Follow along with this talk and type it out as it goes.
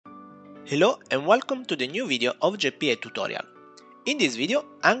Hello and welcome to the new video of JPA tutorial. In this video,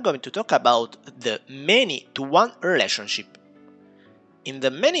 I'm going to talk about the many-to-one relationship. In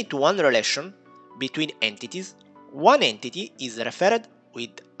the many-to-one relation between entities, one entity is referred with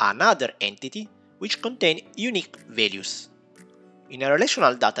another entity which contain unique values. In a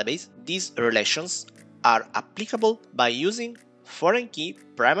relational database, these relations are applicable by using foreign key,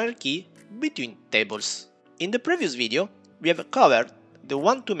 primary key between tables. In the previous video, we have covered the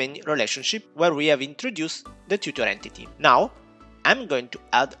one-to-many relationship where we have introduced the tutor entity. Now, I'm going to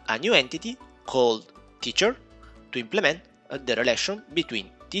add a new entity called teacher to implement the relation between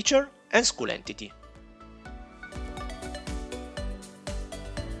teacher and school entity.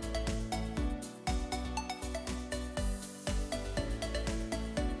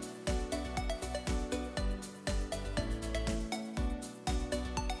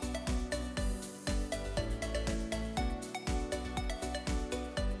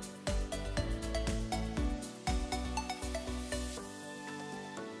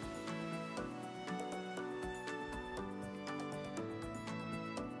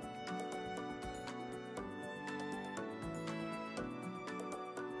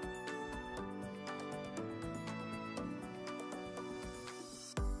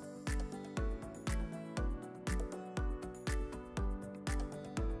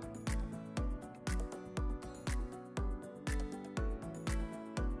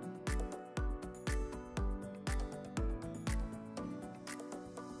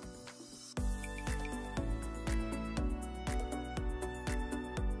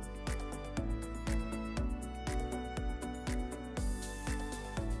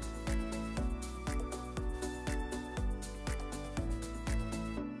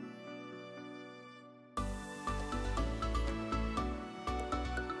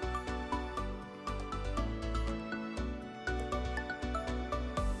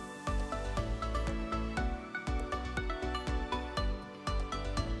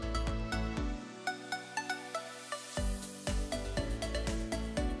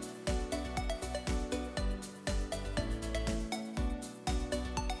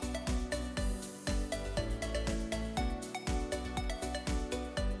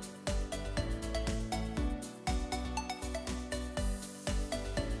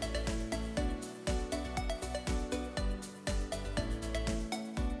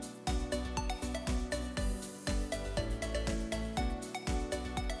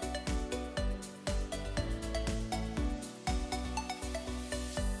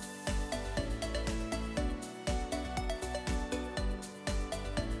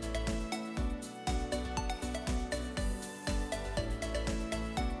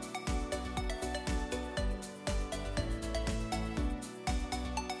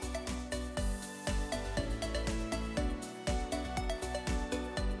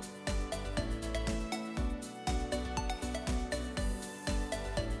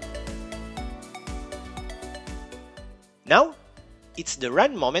 Now, it's the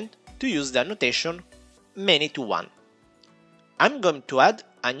right moment to use the annotation many-to-one. I'm going to add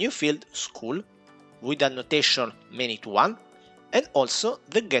a new field school with annotation many-to-one and also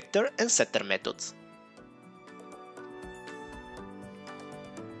the getter and setter methods.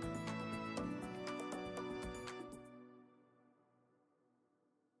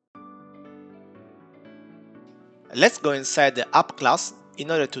 Let's go inside the app class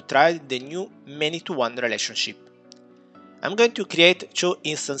in order to try the new many-to-one relationship. I'm going to create two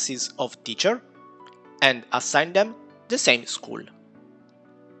instances of teacher and assign them the same school.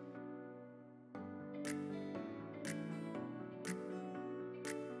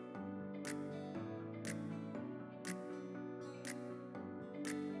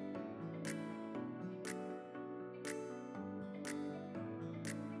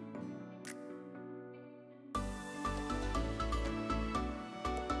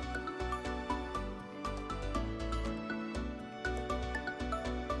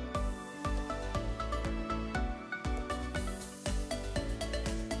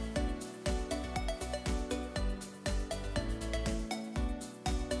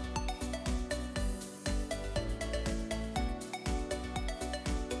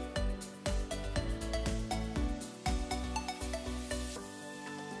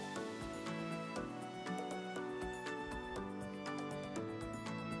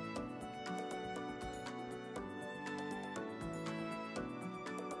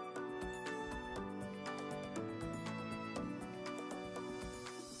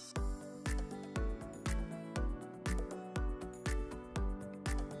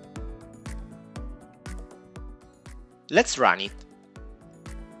 Let's run it.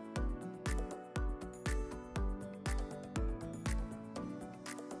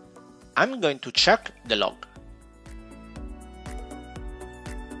 I'm going to check the log.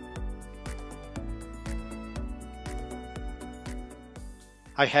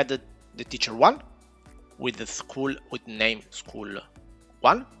 I had the teacher 1 with the school with name school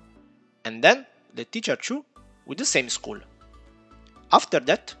 1, and then the teacher 2 with the same school. After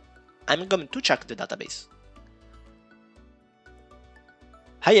that, I'm going to check the database.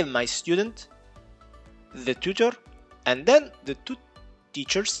 I have my student, the tutor, and then the two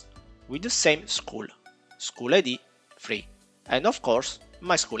teachers with the same school, school ID 3, and of course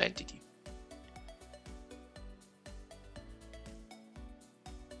my school entity.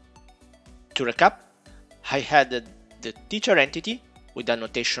 To recap, I had the teacher entity with the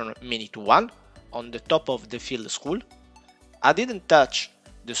annotation ManyToOne on the top of the field school. I didn't touch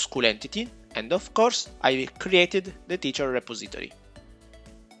the school entity, and of course I created the teacher repository.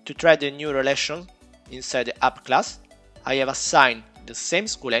 To try the new relation inside the app class, I have assigned the same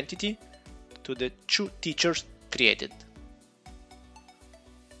school entity to the two teachers created.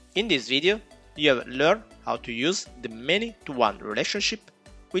 In this video, you have learned how to use the many-to-one relationship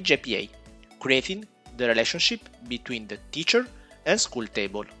with JPA, creating the relationship between the teacher and school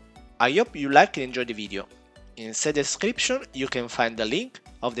table. I hope you liked and enjoyed the video. Inside the description you can find the link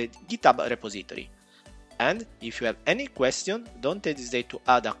of the GitHub repository. And if you have any question, don't hesitate to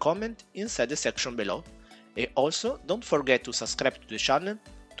add a comment inside the section below. And also don't forget to subscribe to the channel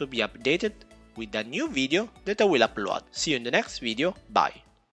to be updated with a new video that I will upload. See you in the next video, bye!